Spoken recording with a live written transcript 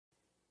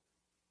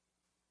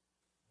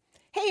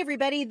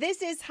everybody.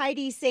 This is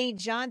Heidi St.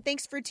 John.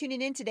 Thanks for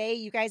tuning in today.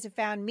 You guys have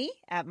found me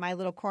at my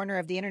little corner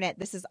of the internet.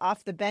 This is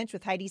Off the Bench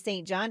with Heidi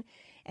St. John.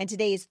 And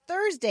today is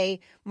Thursday,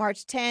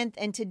 March 10th.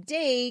 And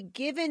today,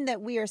 given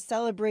that we are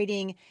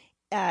celebrating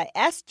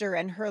Esther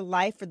and her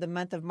life for the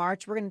month of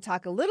March, we're going to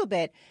talk a little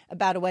bit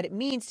about what it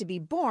means to be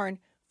born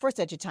for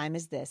such a time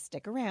as this.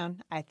 Stick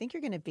around. I think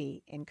you're going to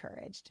be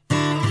encouraged.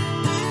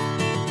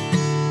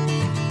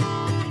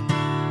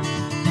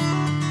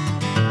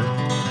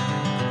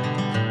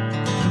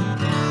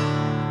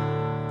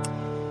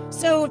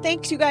 So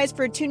thanks you guys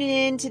for tuning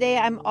in today.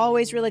 I'm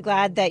always really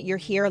glad that you're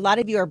here. A lot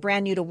of you are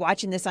brand new to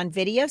watching this on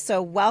video,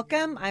 so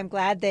welcome. I'm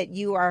glad that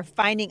you are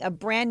finding a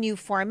brand new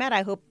format.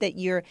 I hope that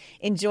you're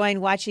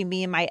enjoying watching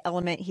me in my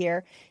element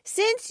here.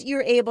 Since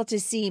you're able to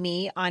see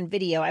me on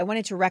video, I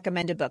wanted to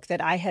recommend a book that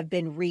I have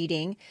been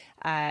reading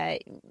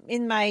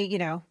in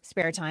my,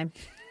 spare time.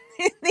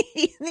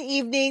 in the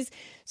evenings,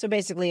 so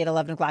basically at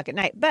 11 o'clock at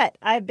night. But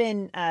I've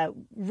been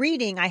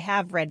reading, I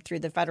have read through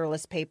the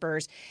Federalist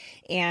Papers,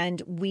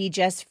 and we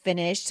just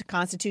finished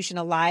Constitution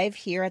Alive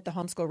here at the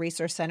Homeschool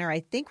Resource Center. I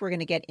think we're going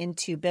to get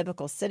into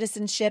biblical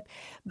citizenship,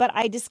 but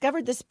I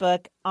discovered this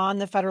book on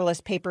the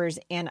Federalist Papers,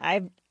 and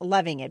I'm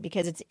loving it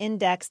because it's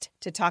indexed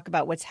to talk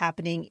about what's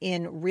happening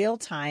in real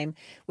time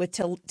with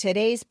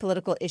today's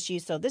political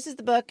issues. So this is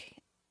the book.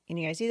 And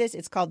you guys see this?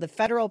 It's called The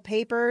Federalist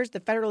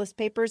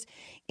Papers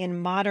in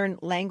Modern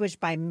Language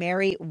by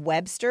Mary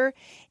Webster.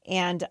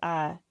 And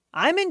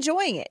I'm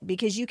enjoying it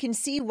because you can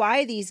see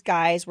why these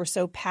guys were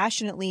so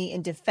passionately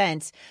in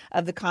defense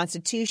of the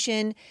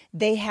Constitution.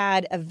 They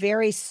had a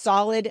very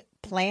solid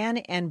plan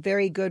and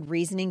very good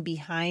reasoning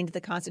behind the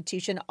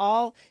Constitution,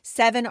 all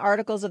 7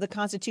 articles of the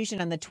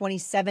Constitution and the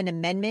 27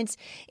 amendments.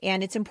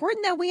 And it's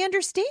important that we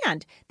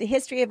understand the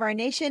history of our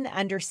nation,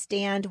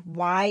 understand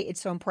why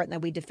it's so important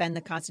that we defend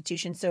the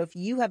Constitution. So if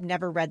you have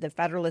never read the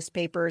Federalist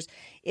Papers,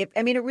 it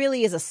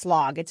really is a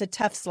slog. It's a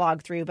tough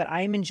slog through, but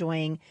I'm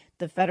enjoying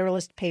the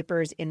Federalist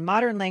Papers in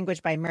Modern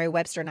Language by Mary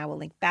Webster, and I will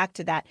link back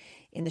to that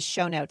in the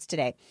show notes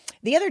today.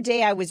 The other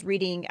day I was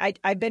reading,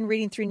 I've been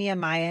reading through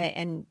Nehemiah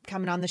and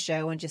coming on the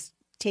show and just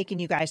taking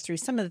you guys through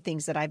some of the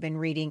things that I've been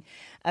reading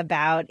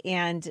about.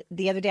 And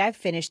the other day I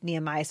finished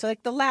Nehemiah. So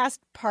the last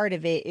part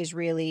of it is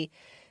really,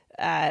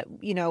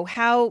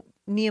 how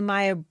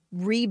Nehemiah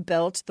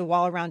rebuilt the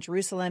wall around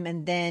Jerusalem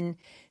and then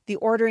the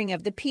ordering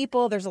of the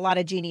people. There's a lot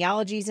of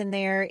genealogies in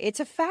there. It's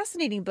a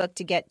fascinating book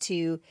to get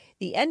to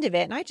the end of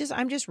it. And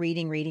I'm just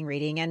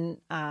reading. And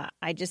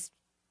I just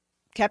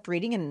kept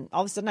reading, and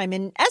all of a sudden I'm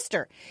in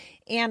Esther.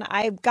 And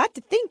I got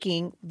to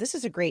thinking, this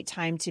is a great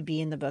time to be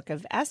in the book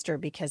of Esther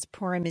because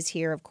Purim is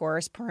here, of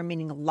course, Purim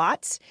meaning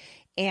lots.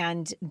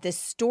 And the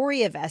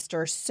story of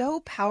Esther is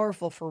so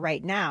powerful for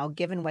right now,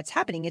 given what's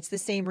happening. It's the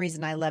same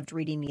reason I loved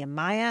reading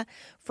Nehemiah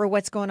for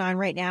what's going on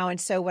right now.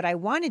 And so what I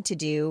wanted to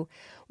do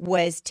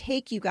was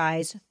take you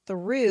guys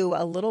through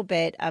a little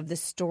bit of the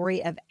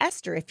story of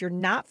Esther. If you're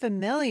not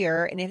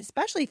familiar, and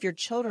especially if your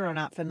children are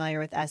not familiar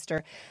with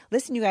Esther,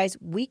 listen, you guys,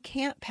 we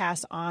can't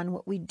pass on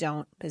what we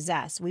don't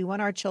possess. We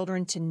want our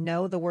children to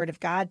know the Word of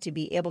God, to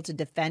be able to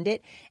defend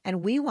it,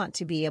 and we want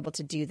to be able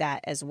to do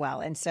that as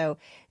well. And so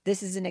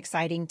this is an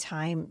exciting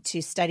time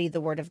to study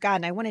the Word of God,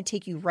 and I want to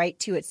take you right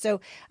to it.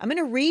 So I'm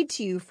going to read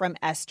to you from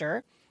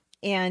Esther.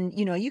 And,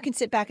 you can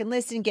sit back and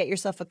listen, get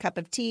yourself a cup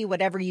of tea,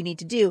 whatever you need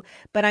to do.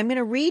 But I'm going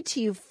to read to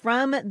you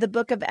from the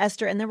book of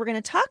Esther, and then we're going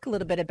to talk a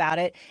little bit about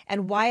it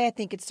and why I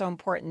think it's so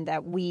important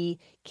that we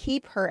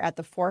keep her at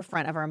the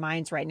forefront of our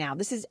minds right now.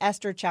 This is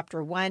Esther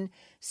chapter 1,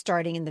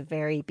 starting in the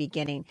very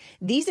beginning.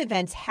 These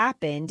events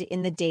happened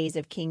in the days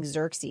of King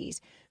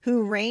Xerxes,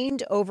 who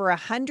reigned over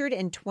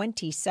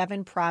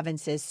 127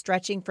 provinces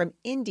stretching from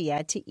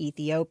India to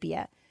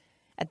Ethiopia.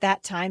 At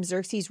that time,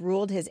 Xerxes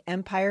ruled his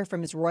empire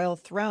from his royal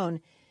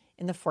throne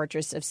in the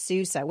fortress of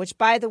Susa, which,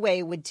 by the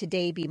way, would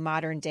today be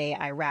modern-day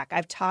Iraq.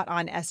 I've taught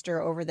on Esther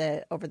over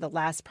the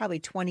last probably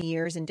 20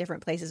 years in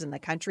different places in the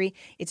country.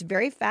 It's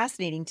very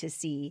fascinating to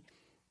see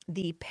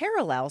the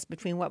parallels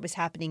between what was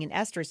happening in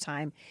Esther's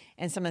time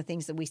and some of the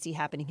things that we see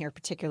happening here,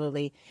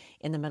 particularly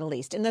in the Middle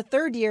East. In the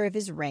 3rd year of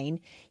his reign,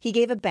 he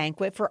gave a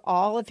banquet for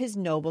all of his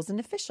nobles and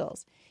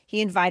officials.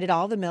 He invited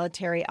all the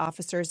military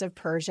officers of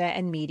Persia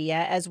and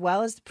Media, as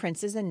well as the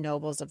princes and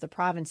nobles of the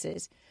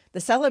provinces. The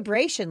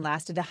celebration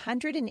lasted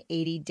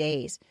 180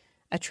 days,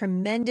 a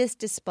tremendous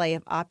display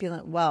of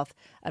opulent wealth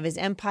of his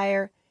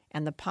empire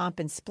and the pomp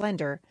and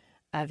splendor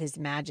of his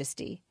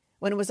majesty.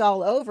 When it was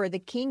all over, the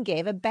king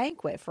gave a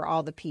banquet for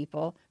all the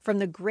people, from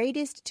the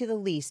greatest to the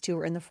least who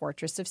were in the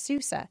fortress of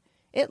Susa.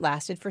 It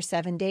lasted for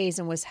 7 days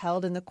and was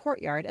held in the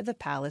courtyard of the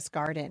palace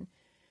garden.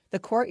 The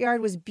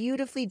courtyard was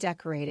beautifully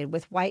decorated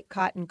with white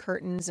cotton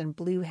curtains and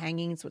blue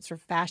hangings, which were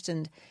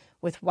fastened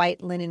with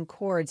white linen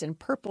cords and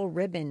purple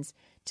ribbons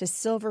to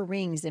silver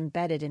rings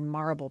embedded in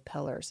marble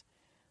pillars.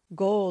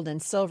 Gold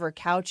and silver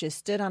couches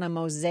stood on a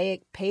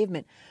mosaic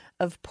pavement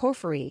of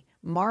porphyry,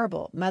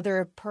 marble, mother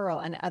of pearl,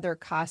 and other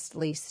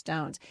costly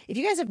stones. If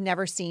you guys have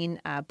never seen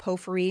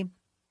porphyry,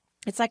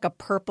 it's like a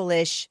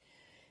purplish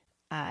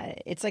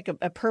It's like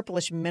a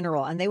purplish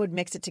mineral, and they would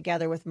mix it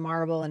together with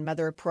marble and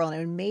mother of pearl,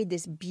 and it made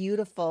this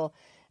beautiful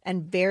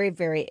and very,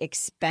 very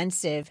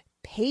expensive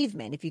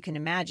pavement, if you can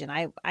imagine.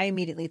 I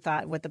immediately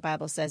thought what the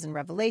Bible says in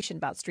Revelation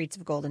about streets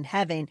of gold in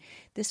heaven.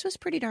 This was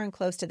pretty darn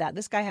close to that.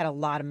 This guy had a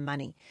lot of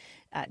money.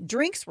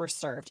 Drinks were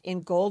served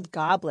in gold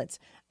goblets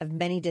of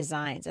many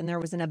designs, and there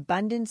was an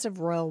abundance of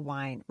royal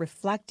wine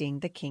reflecting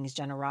the king's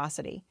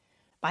generosity.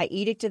 By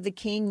edict of the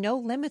king, no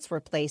limits were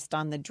placed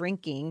on the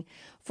drinking,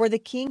 for the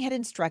king had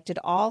instructed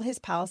all his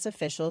palace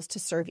officials to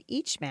serve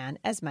each man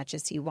as much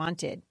as he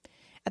wanted.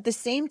 At the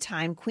same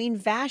time, Queen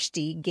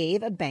Vashti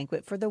gave a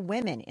banquet for the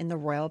women in the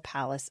royal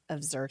palace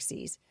of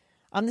Xerxes.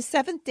 On the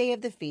 7th day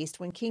of the feast,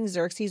 when King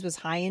Xerxes was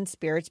high in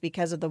spirits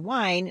because of the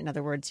wine, in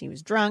other words, he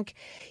was drunk,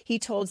 he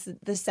told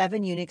the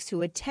 7 eunuchs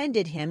who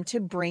attended him to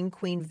bring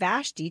Queen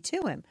Vashti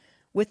to him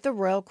with the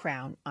royal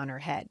crown on her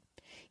head.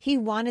 He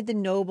wanted the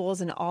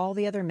nobles and all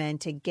the other men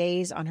to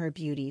gaze on her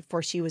beauty,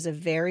 for she was a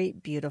very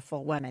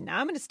beautiful woman. Now,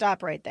 I'm going to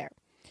stop right there.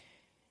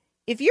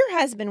 If your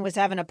husband was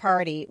having a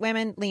party,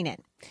 women, lean in.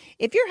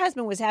 If your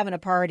husband was having a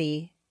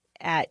party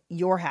at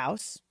your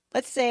house,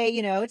 let's say,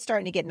 it's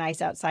starting to get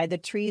nice outside. The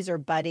trees are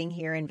budding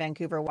here in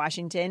Vancouver,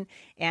 Washington,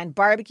 and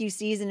barbecue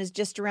season is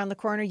just around the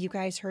corner. You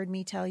guys heard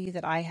me tell you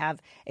that I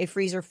have a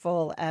freezer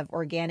full of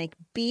organic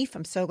beef.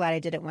 I'm so glad I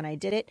did it when I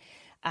did it.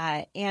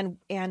 And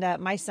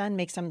my son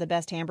makes some of the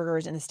best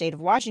hamburgers in the state of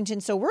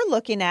Washington. So we're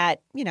looking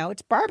at,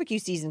 it's barbecue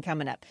season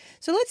coming up.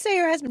 So let's say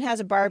your husband has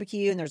a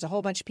barbecue and there's a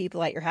whole bunch of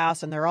people at your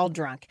house and they're all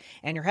drunk.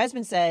 And your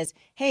husband says,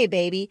 "Hey,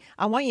 baby,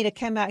 I want you to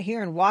come out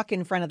here and walk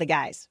in front of the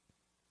guys."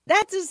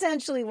 That's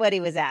essentially what he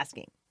was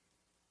asking.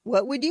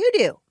 What would you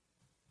do?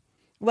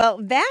 Well,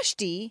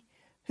 Vashti,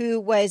 who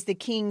was the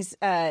king's,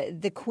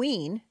 the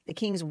queen, the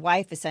king's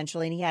wife,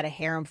 essentially, and he had a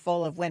harem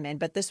full of women,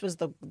 but this was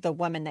the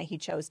woman that he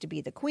chose to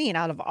be the queen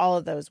out of all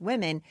of those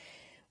women.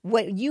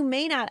 What you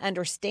may not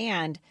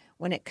understand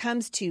when it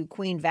comes to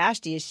Queen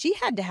Vashti is she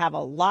had to have a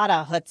lot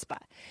of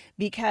chutzpah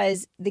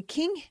because the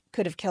king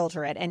could have killed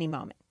her at any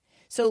moment.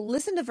 So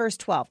listen to verse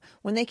 12.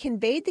 When they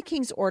conveyed the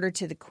king's order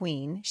to the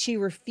queen, she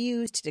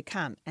refused to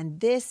come, and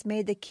this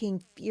made the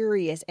king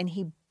furious, and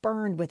he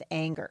burned with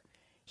anger.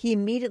 He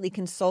immediately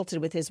consulted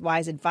with his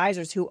wise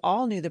advisors who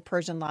all knew the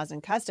Persian laws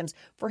and customs,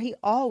 for he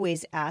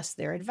always asked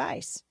their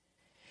advice.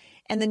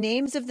 And the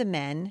names of the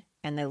men,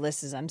 and they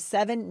listed them,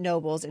 7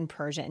 nobles in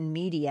Persia and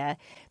Media,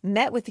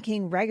 met with the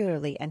king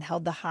regularly and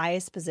held the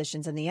highest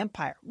positions in the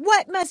empire.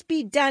 What must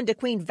be done to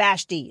Queen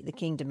Vashti? The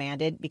king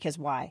demanded. Because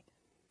why?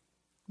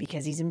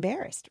 Because he's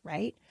embarrassed,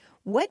 right?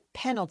 What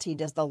penalty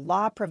does the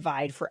law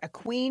provide for a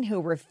queen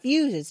who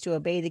refuses to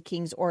obey the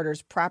king's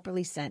orders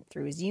properly sent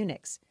through his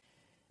eunuchs?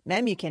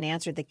 Memucan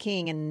answered the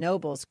king and the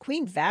nobles,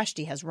 "Queen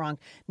Vashti has wronged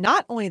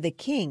not only the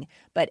king,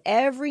 but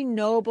every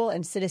noble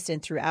and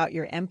citizen throughout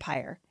your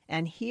empire."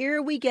 And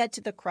here we get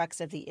to the crux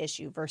of the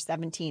issue. Verse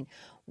 17,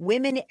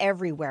 women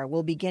everywhere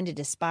will begin to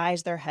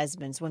despise their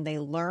husbands when they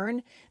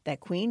learn that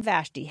Queen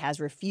Vashti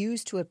has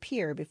refused to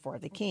appear before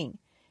the king.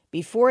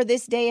 Before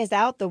this day is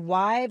out, the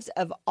wives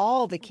of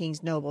all the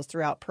king's nobles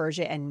throughout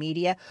Persia and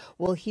Media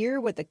will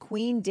hear what the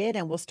queen did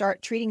and will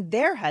start treating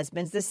their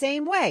husbands the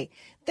same way.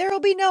 There will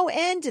be no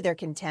end to their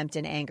contempt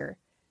and anger.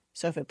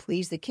 So if it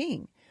please the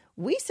king,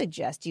 we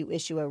suggest you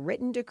issue a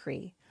written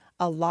decree,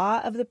 a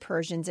law of the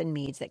Persians and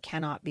Medes that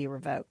cannot be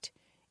revoked.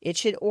 It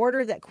should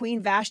order that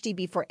Queen Vashti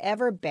be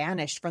forever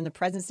banished from the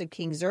presence of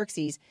King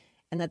Xerxes,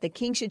 and that the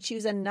king should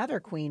choose another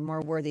queen more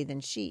worthy than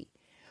she.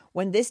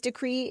 When this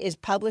decree is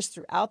published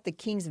throughout the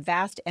king's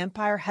vast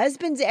empire,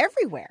 husbands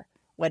everywhere,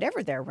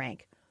 whatever their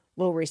rank,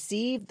 will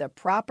receive the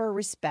proper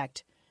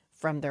respect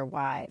from their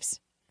wives.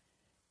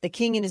 The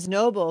king and his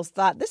nobles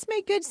thought this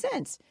made good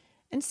sense,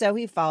 and so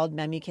he followed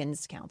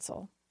Memucan's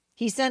counsel.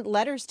 He sent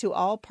letters to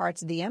all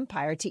parts of the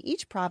empire, to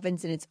each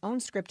province in its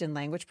own script and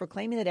language,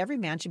 proclaiming that every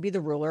man should be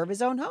the ruler of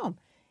his own home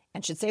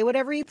and should say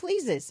whatever he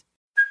pleases.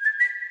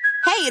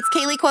 Hey, it's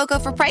Kaylee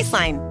Cuoco for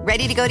Priceline.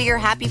 Ready to go to your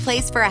happy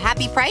place for a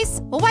happy price?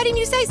 Well, why didn't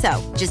you say so?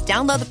 Just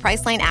download the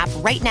Priceline app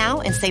right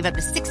now and save up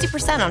to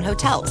 60% on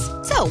hotels.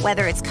 So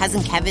whether it's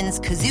Cousin Kevin's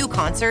Kazoo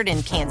Concert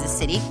in Kansas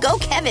City, go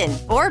Kevin,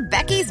 or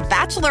Becky's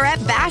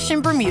Bachelorette Bash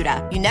in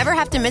Bermuda, you never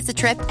have to miss a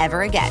trip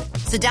ever again.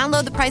 So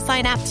download the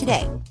Priceline app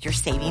today. Your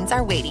savings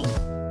are waiting.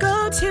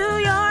 Go to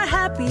your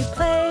happy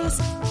place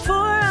for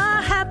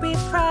a happy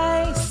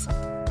price.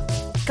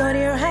 Go to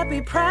your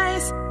happy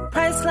price,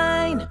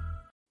 Priceline.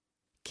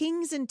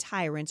 Kings and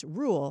tyrants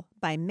rule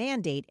by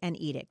mandate and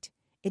edict.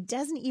 It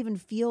doesn't even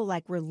feel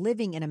like we're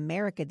living in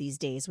America these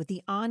days with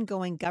the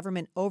ongoing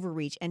government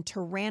overreach and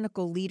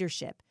tyrannical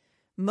leadership.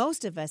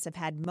 Most of us have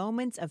had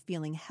moments of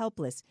feeling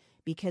helpless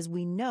because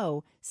we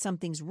know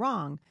something's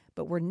wrong,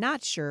 but we're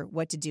not sure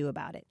what to do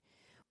about it.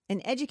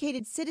 An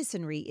educated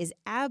citizenry is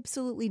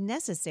absolutely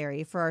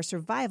necessary for our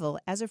survival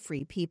as a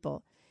free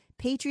people.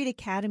 Patriot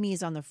Academy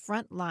is on the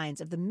front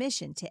lines of the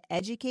mission to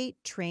educate,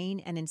 train,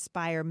 and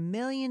inspire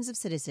millions of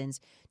citizens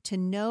to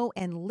know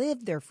and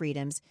live their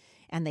freedoms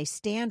and they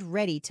stand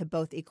ready to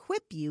both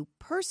equip you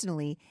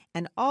personally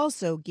and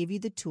also give you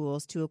the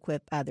tools to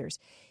equip others.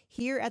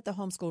 Here at the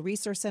Homeschool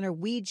Resource Center,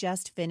 we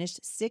just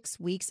finished 6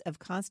 weeks of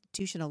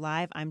Constitution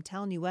Alive. I'm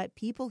telling you what,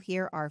 people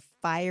here are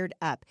fired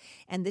up.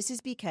 And this is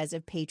because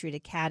of Patriot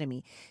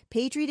Academy.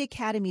 Patriot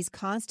Academy's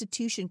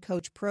Constitution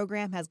Coach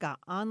program has got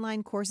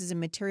online courses and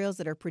materials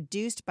that are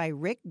produced by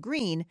Rick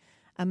Green,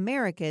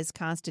 America's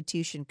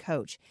Constitution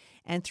coach.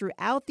 And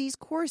throughout these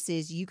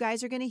courses, you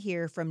guys are going to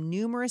hear from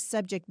numerous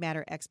subject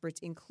matter experts,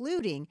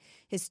 including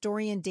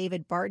historian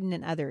David Barton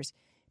and others.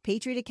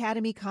 Patriot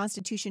Academy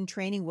Constitution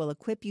training will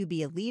equip you to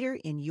be a leader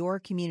in your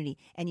community.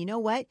 And you know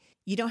what?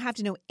 You don't have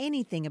to know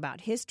anything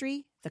about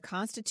history, the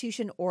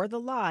Constitution, or the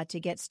law to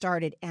get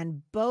started.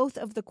 And both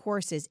of the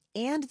courses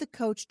and the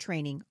coach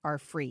training are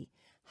free.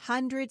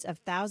 Hundreds of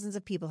thousands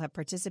of people have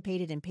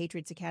participated in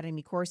Patriots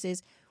Academy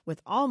courses, with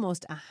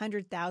almost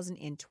 100,000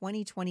 in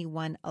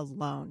 2021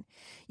 alone.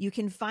 You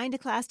can find a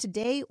class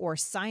today or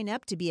sign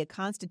up to be a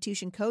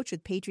Constitution coach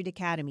with Patriot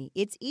Academy.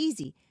 It's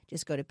easy.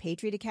 Just go to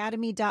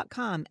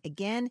patriotacademy.com.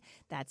 Again,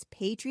 that's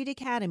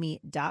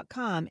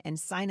patriotacademy.com, and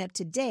sign up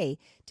today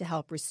to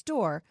help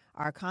restore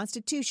our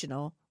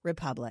constitutional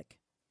republic.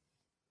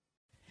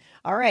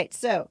 All right,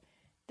 so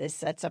this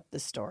sets up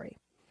the story.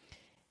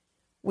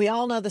 We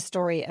all know the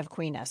story of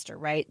Queen Esther,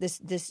 right?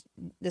 This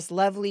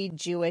lovely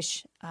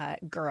Jewish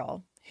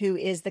girl who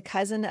is the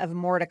cousin of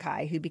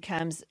Mordecai, who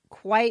becomes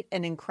quite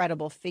an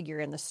incredible figure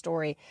in the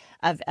story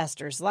of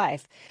Esther's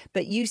life.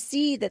 But you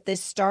see that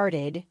this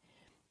started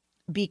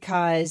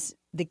because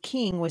the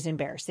king was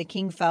embarrassed. The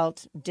king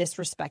felt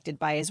disrespected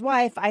by his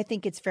wife. I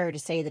think it's fair to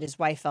say that his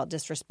wife felt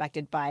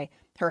disrespected by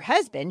her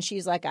husband.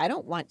 She's like, I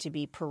don't want to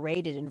be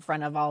paraded in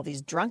front of all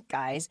these drunk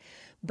guys.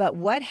 But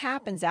what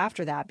happens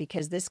after that,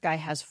 because this guy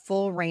has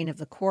full reign of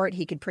the court,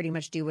 he could pretty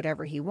much do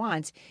whatever he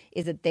wants,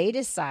 is that they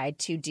decide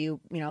to do,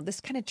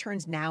 this kind of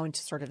turns now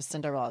into sort of a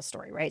Cinderella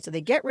story, right? So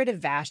they get rid of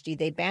Vashti,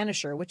 they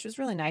banish her, which was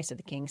really nice of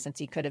the king since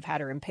he could have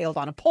had her impaled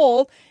on a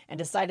pole and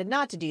decided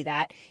not to do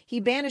that. He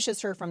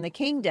banishes her from the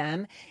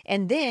kingdom,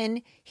 and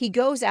then he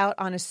goes out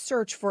on a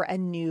search for a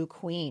new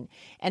queen.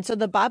 And so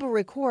the Bible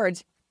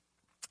records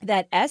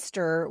that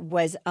Esther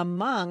was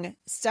among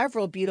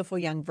several beautiful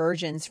young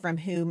virgins from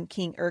whom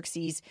King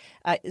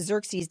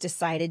Xerxes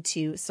decided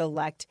to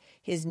select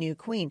his new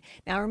queen.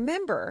 Now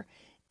remember,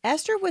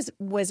 Esther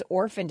was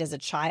orphaned as a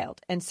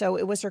child, and so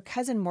it was her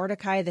cousin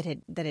Mordecai that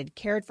had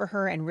cared for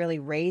her and really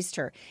raised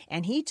her.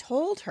 And he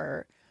told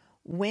her,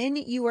 when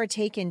you are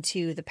taken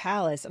to the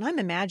palace, and I'm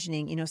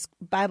imagining,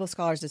 Bible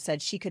scholars have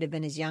said she could have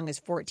been as young as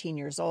 14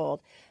 years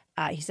old.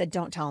 He said,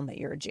 don't tell him that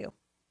you're a Jew.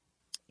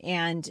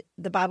 And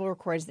the Bible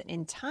records that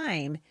in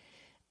time,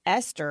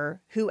 Esther,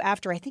 who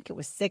after I think it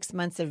was 6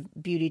 months of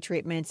beauty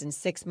treatments and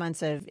 6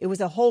 months it was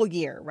a whole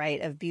year,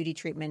 right, of beauty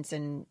treatments,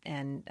 and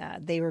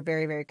they were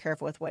very, very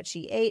careful with what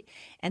she ate.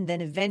 And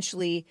then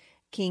eventually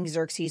King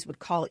Xerxes would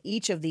call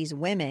each of these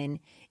women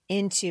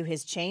into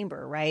his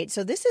chamber, right?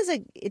 So this is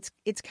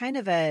it's kind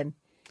of I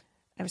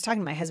was talking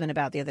to my husband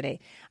about the other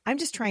day. I'm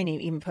just trying to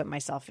even put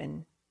myself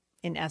in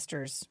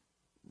Esther's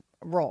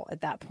role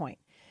at that point.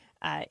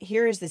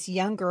 Here is this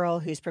young girl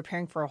who's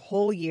preparing for a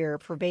whole year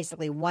for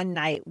basically one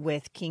night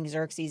with King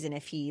Xerxes. And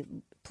if he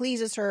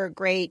pleases her,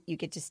 great, you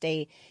get to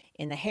stay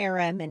in the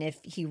harem. And if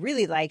he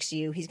really likes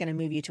you, he's going to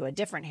move you to a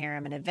different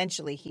harem. And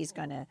eventually he's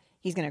going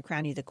to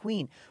crown you the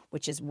queen,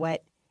 which is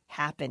what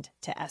happened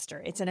to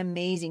Esther. It's an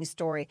amazing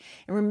story.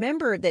 And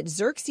remember that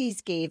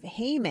Xerxes gave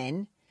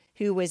Haman,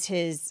 who was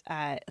his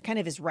kind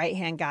of his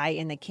right-hand guy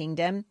in the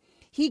kingdom,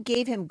 he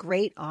gave him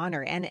great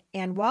honor.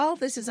 And while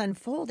this is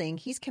unfolding,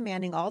 he's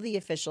commanding all the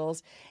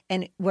officials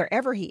and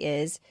wherever he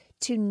is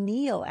to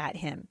kneel at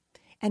him.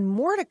 And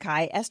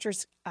Mordecai,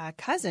 Esther's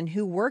cousin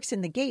who works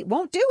in the gate,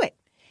 won't do it.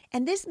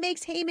 And this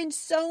makes Haman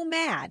so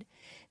mad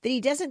that he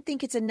doesn't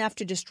think it's enough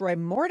to destroy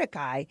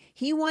Mordecai.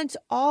 He wants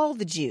all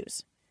the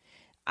Jews.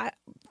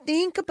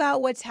 Think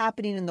about what's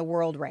happening in the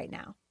world right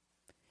now.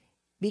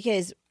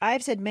 Because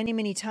I've said many,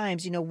 many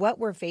times, what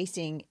we're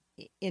facing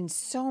in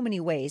so many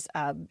ways,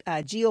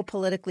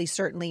 geopolitically,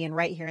 certainly, and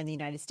right here in the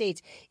United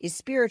States, is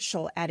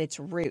spiritual at its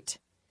root.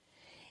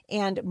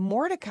 And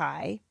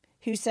Mordecai,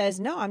 who says,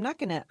 no, I'm not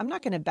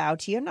gonna bow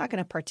to you. I'm not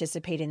going to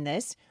participate in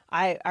this.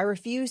 I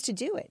refuse to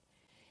do it.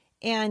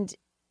 And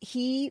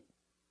he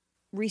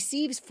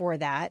receives for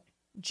that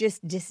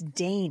just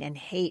disdain and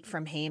hate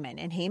from Haman.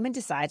 And Haman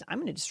decides, I'm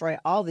going to destroy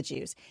all the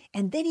Jews.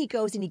 And then he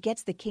goes and he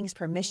gets the king's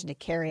permission to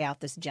carry out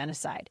this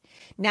genocide.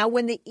 Now,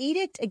 when the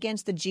edict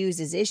against the Jews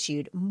is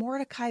issued,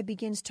 Mordecai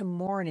begins to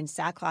mourn in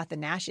sackcloth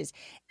and ashes.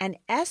 And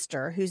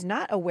Esther, who's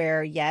not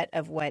aware yet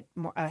of what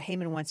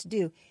Haman wants to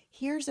do,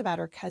 hears about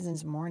her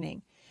cousin's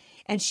mourning.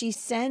 And she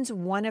sends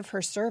one of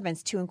her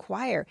servants to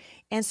inquire.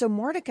 And so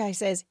Mordecai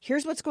says,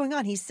 here's what's going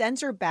on. He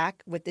sends her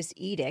back with this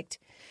edict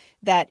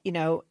that,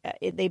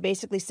 they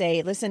basically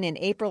say, listen, in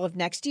April of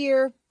next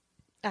year,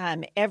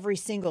 every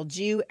single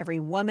Jew, every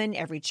woman,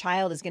 every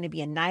child is going to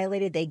be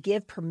annihilated. They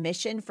give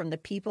permission from the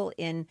people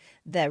in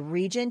the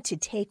region to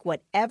take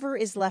whatever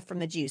is left from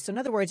the Jews. So in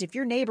other words, if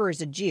your neighbor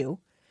is a Jew,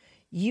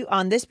 You,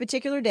 on this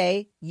particular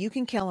day, you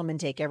can kill them and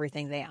take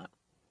everything they own.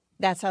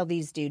 That's how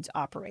these dudes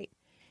operate.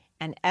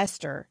 And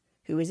Esther,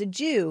 who is a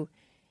Jew,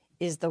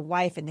 is the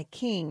wife and the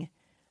king,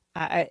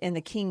 and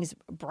the king's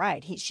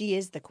bride. She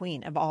is the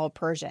queen of all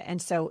Persia.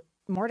 And so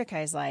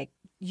Mordecai is like,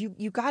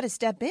 you got to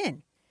step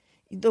in.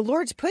 The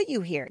Lord's put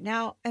you here.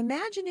 Now,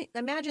 imagine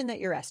that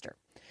you're Esther.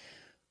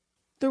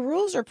 The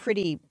rules are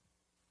pretty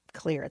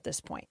clear at this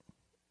point,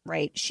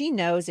 right? She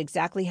knows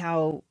exactly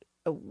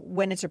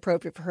when it's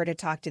appropriate for her to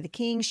talk to the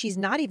king. She's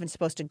not even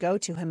supposed to go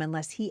to him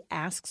unless he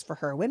asks for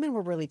her. Women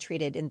were really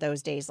treated in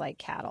those days like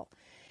cattle.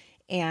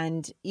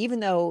 And even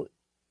though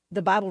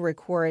the Bible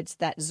records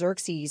that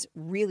Xerxes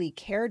really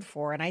cared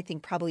for, and I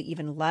think probably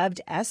even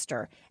loved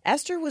Esther,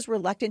 Esther was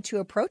reluctant to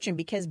approach him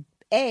because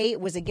A,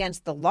 it was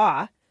against the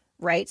law,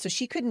 right? So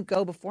she couldn't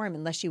go before him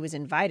unless she was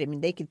invited. I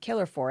mean, they could kill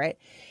her for it.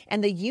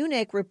 And the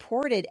eunuch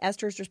reported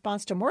Esther's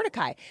response to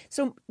Mordecai.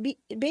 So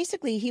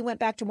basically, he went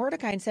back to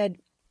Mordecai and said,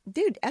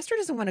 dude, Esther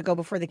doesn't want to go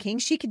before the king.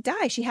 She could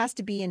die. She has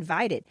to be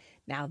invited.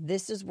 Now,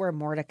 this is where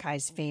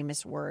Mordecai's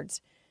famous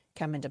words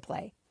come into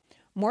play.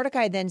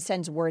 Mordecai then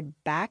sends word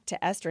back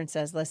to Esther and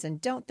says, listen,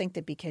 don't think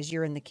that because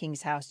you're in the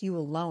king's house, you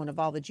alone of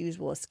all the Jews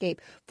will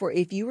escape. For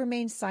if you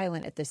remain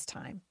silent at this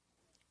time,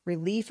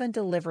 relief and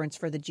deliverance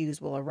for the Jews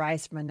will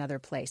arise from another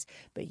place.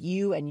 But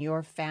you and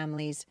your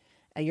families,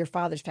 your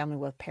father's family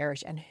will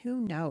perish. And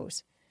who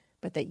knows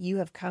but that you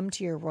have come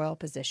to your royal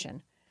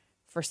position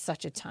for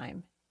such a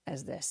time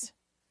as this.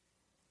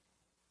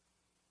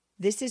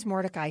 This is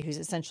Mordecai, who's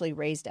essentially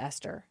raised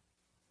Esther,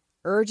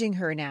 urging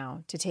her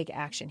now to take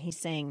action. He's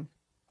saying,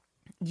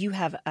 you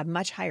have a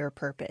much higher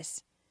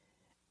purpose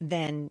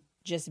than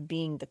just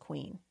being the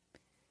queen.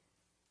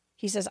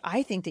 He says,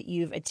 I think that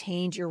you've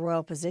attained your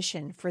royal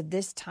position for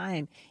this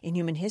time in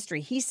human history.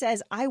 He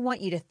says, I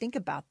want you to think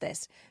about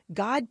this.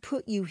 God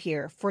put you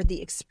here for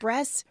the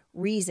express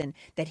reason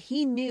that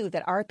he knew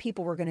that our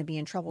people were going to be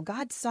in trouble.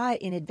 God saw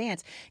it in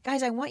advance.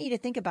 Guys, I want you to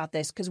think about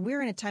this because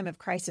we're in a time of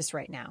crisis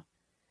right now,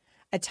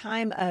 a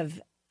time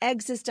of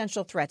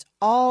existential threats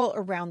all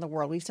around the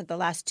world. We've spent the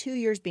last 2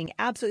 years being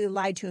absolutely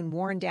lied to and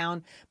worn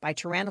down by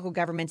tyrannical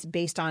governments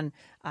based on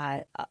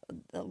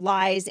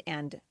lies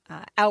and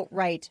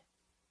outright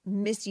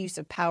misuse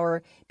of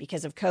power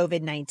because of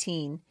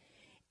COVID-19.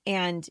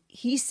 And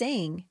he's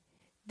saying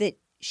that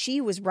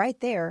she was right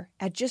there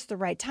at just the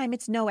right time.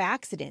 It's no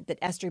accident that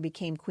Esther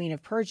became queen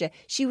of Persia.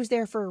 She was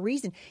there for a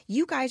reason.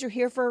 You guys are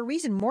here for a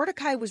reason.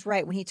 Mordecai was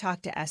right when he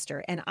talked to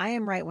Esther, and I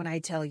am right when I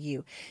tell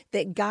you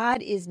that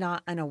God is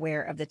not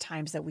unaware of the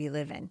times that we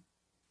live in.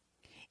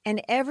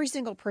 And every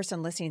single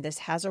person listening to this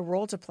has a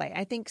role to play.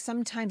 I think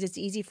sometimes it's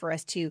easy for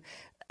us to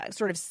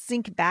sort of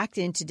sink back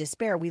into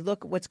despair. We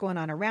look at what's going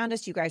on around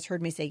us. You guys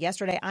heard me say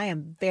yesterday, I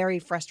am very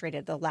frustrated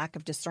at the lack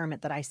of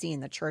discernment that I see in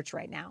the church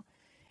right now.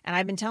 And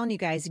I've been telling you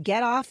guys,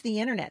 get off the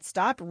internet.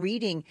 Stop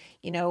reading,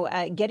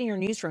 getting your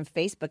news from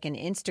Facebook and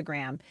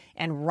Instagram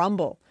and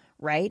Rumble,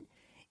 right?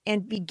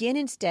 And begin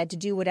instead to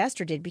do what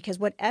Esther did, because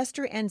what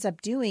Esther ends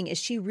up doing is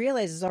she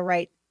realizes, all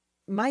right,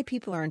 my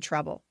people are in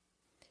trouble.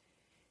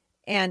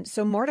 And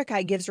so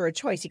Mordecai gives her a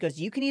choice. He goes,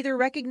 you can either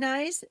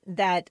recognize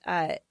that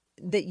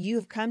you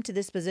have come to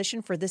this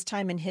position for this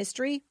time in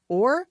history,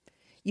 or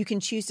you can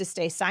choose to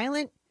stay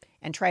silent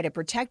and try to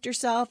protect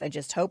yourself and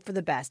just hope for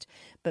the best.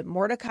 But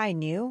Mordecai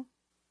knew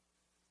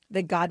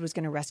that God was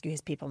going to rescue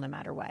his people no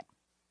matter what.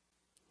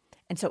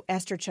 And so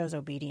Esther chose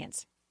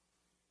obedience.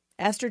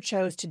 Esther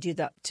chose to do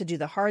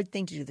the hard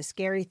thing, to do the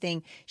scary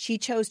thing. She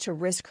chose to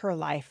risk her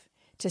life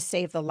to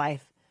save the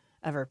life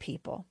of her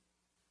people.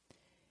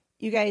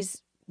 You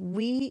guys,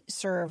 we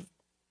serve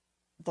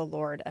the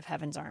Lord of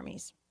heaven's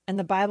armies. And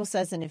the Bible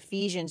says in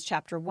Ephesians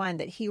chapter 1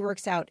 that he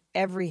works out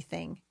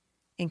everything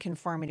in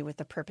conformity with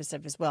the purpose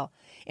of his will.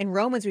 In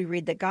Romans, we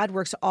read that God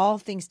works all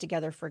things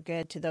together for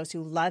good to those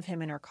who love him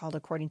and are called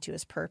according to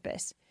his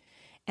purpose.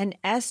 And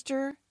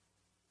Esther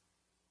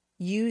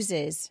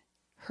uses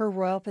her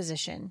royal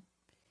position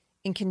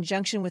in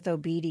conjunction with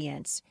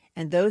obedience.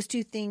 And those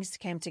two things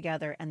came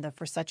together, and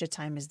for such a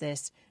time as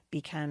this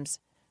becomes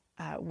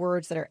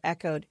words that are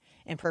echoed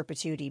in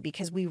perpetuity,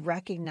 because we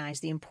recognize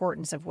the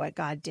importance of what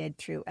God did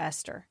through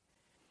Esther.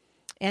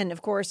 And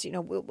of course,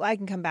 I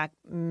can come back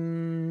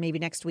maybe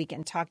next week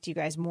and talk to you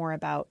guys more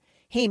about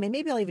Haman.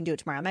 Maybe I'll even do it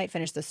tomorrow. I might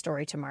finish the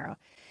story tomorrow.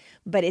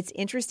 But it's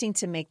interesting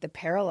to make the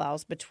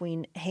parallels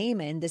between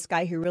Haman, this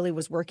guy who really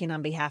was working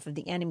on behalf of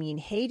the enemy and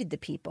hated the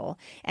people,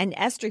 and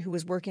Esther, who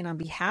was working on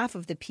behalf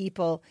of the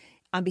people,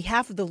 on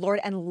behalf of the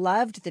Lord, and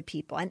loved the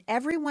people. And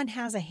everyone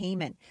has a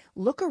Haman.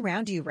 Look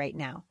around you right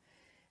now.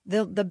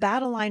 The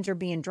battle lines are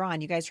being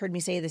drawn. You guys heard me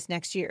say this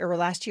last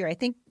year. I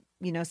think,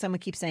 someone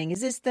keeps saying,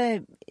 is this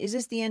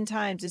the end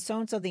times? Is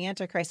so-and-so the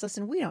Antichrist?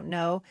 Listen, we don't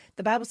know.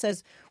 The Bible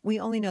says we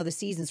only know the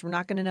seasons. We're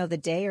not going to know the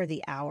day or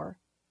the hour.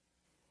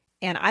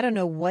 And I don't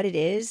know what it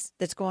is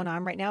that's going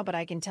on right now, but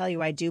I can tell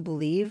you, I do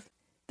believe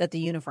that the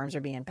uniforms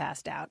are being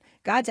passed out.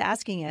 God's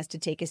asking us to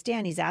take a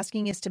stand. He's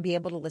asking us to be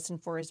able to listen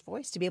for his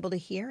voice, to be able to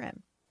hear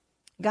him.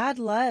 God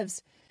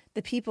loves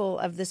the people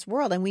of this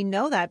world. And we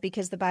know that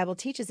because the Bible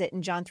teaches it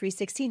in John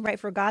 3:16, right?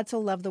 For God so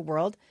loved the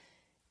world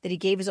that he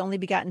gave his only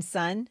begotten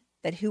Son,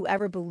 that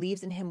whoever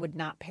believes in him would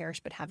not perish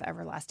but have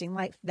everlasting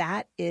life.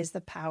 That is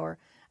the power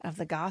of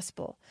the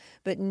gospel.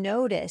 But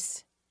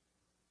notice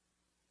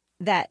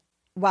that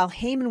while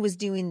Haman was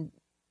doing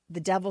the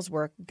devil's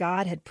work,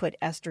 God had put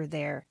Esther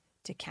there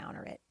to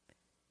counter it.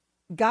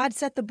 God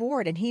set the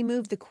board, and he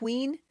moved the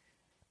queen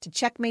to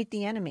checkmate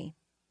the enemy.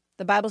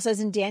 The Bible says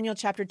in Daniel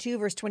chapter 2,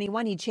 verse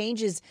 21, he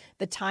changes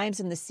the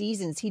times and the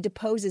seasons. He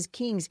deposes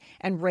kings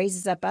and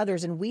raises up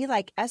others. And we,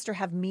 like Esther,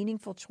 have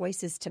meaningful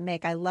choices to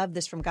make. I love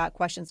this from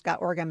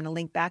GotQuestions.org. I'm going to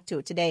link back to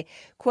it today.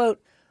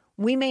 Quote,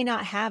 we may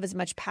not have as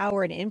much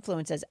power and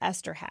influence as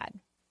Esther had,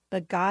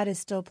 but God has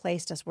still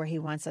placed us where he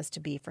wants us to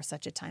be for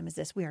such a time as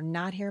this. We are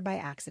not here by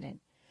accident.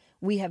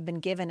 We have been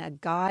given a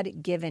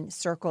God-given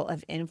circle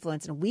of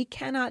influence, and we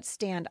cannot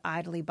stand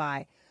idly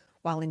by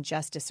while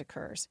injustice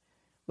occurs.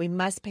 We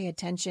must pay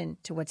attention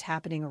to what's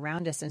happening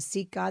around us and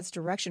seek God's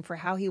direction for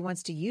how he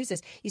wants to use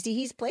us. You see,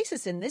 he's placed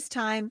us in this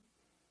time,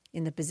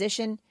 in the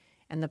position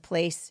and the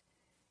place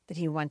that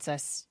he wants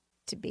us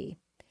to be.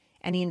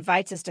 And he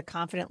invites us to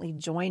confidently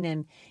join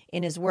him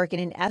in his work.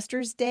 And in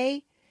Esther's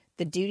day,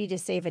 the duty to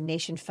save a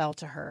nation fell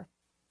to her.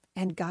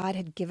 And God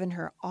had given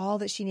her all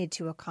that she needed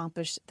to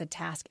accomplish the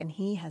task. And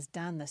he has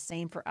done the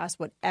same for us.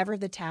 Whatever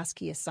the task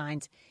he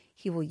assigns,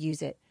 he will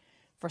use it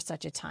for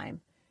such a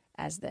time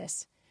as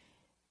this.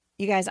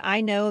 You guys, I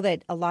know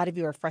that a lot of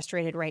you are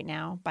frustrated right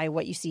now by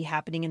what you see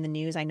happening in the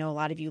news. I know a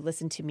lot of you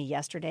listened to me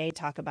yesterday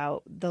talk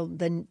about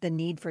the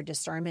need for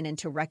discernment and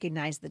to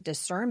recognize that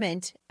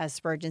discernment, as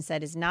Spurgeon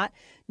said, is not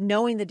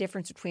knowing the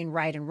difference between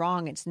right and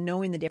wrong. It's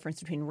knowing the difference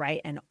between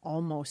right and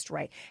almost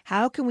right.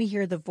 How can we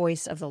hear the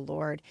voice of the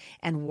Lord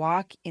and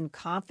walk in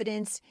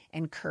confidence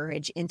and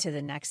courage into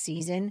the next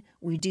season?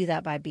 We do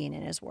that by being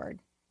in his word.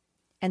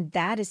 And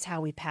that is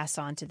how we pass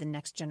on to the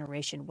next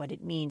generation what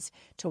it means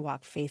to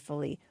walk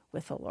faithfully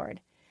with the Lord.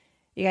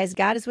 You guys,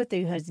 God is with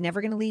you. He's never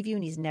going to leave you,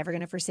 and he's never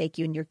going to forsake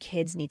you. And your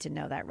kids need to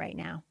know that right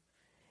now.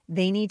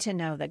 They need to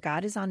know that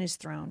God is on his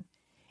throne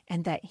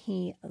and that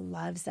he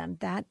loves them.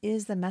 That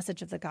is the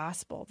message of the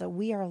gospel, that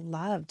we are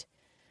loved,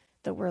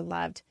 that we're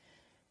loved.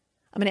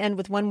 I'm going to end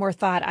with one more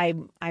thought.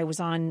 I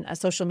was on a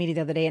social media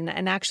the other day,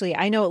 and actually,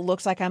 I know it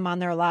looks like I'm on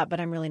there a lot, but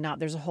I'm really not.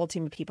 There's a whole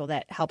team of people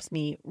that helps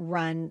me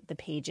run the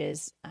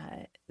pages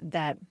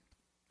that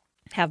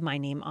have my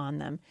name on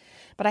them.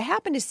 But I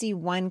happened to see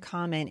one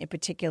comment in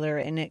particular,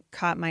 and it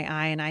caught my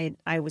eye, and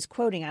I was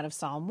quoting out of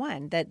Psalm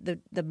 1, that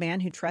the man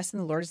who trusts in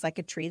the Lord is like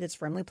a tree that's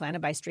firmly planted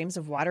by streams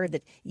of water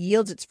that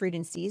yields its fruit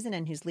in season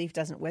and whose leaf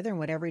doesn't wither, and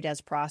whatever he does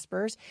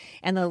prospers.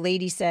 And the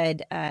lady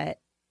said,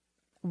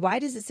 why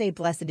does it say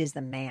blessed is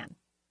the man?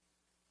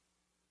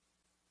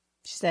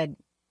 She said,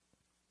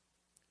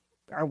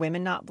 are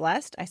women not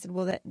blessed? I said,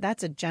 well,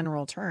 that's a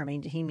general term. I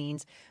mean, he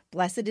means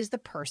blessed is the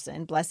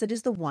person, blessed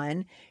is the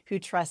one who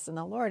trusts in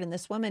the Lord. And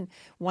this woman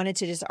wanted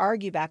to just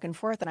argue back and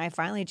forth. And I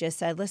finally just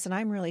said, listen,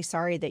 I'm really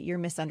sorry that you're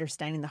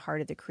misunderstanding the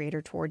heart of the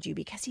Creator towards you,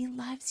 because he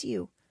loves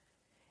you.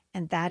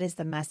 And that is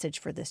the message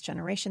for this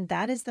generation.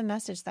 That is the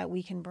message that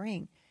we can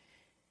bring.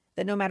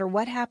 That no matter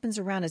what happens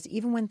around us,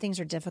 even when things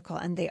are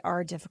difficult, and they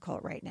are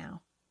difficult right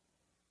now,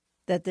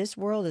 that this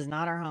world is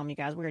not our home, you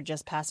guys. We're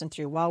just passing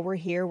through. While we're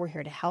here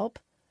to help.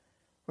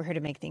 We're here to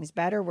make things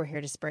better. We're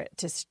here to spread,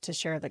 to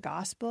share the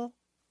gospel.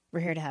 We're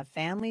here to have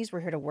families.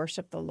 We're here to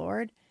worship the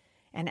Lord.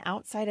 And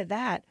outside of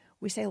that,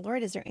 we say,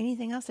 Lord, is there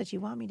anything else that you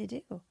want me to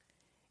do?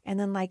 And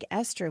then like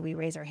Esther, we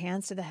raise our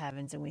hands to the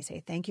heavens and we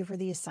say, thank you for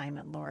the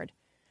assignment, Lord.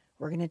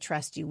 We're going to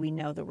trust you. We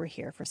know that we're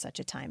here for such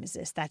a time as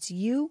this. That's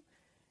you.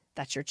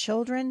 That's your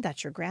children.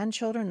 That's your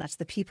grandchildren. That's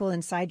the people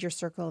inside your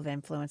circle of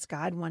influence.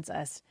 God wants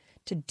us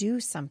to do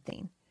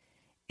something.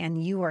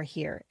 And you are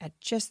here at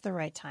just the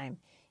right time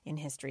in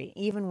history,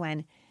 even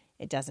when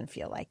it doesn't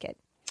feel like it.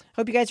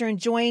 Hope you guys are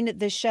enjoying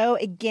the show.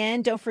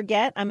 Again, don't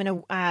forget, I'm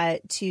going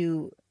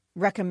to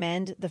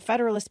recommend The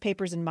Federalist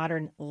Papers in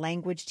Modern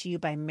Language to you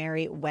by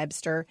Mary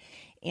Webster.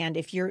 And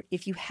if you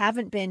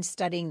haven't been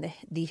studying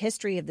the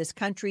history of this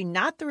country,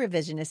 not the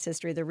revisionist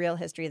history, the real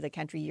history of the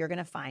country, you're going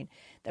to find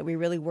that we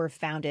really were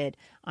founded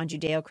on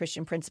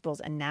Judeo-Christian principles.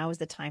 And now is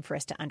the time for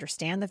us to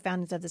understand the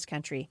foundings of this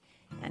country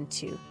and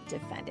to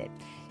defend it.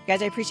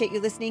 Guys, I appreciate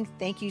you listening.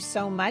 Thank you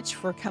so much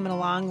for coming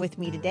along with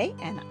me today.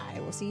 And I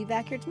will see you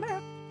back here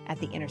tomorrow at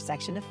the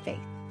intersection of faith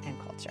and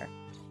culture.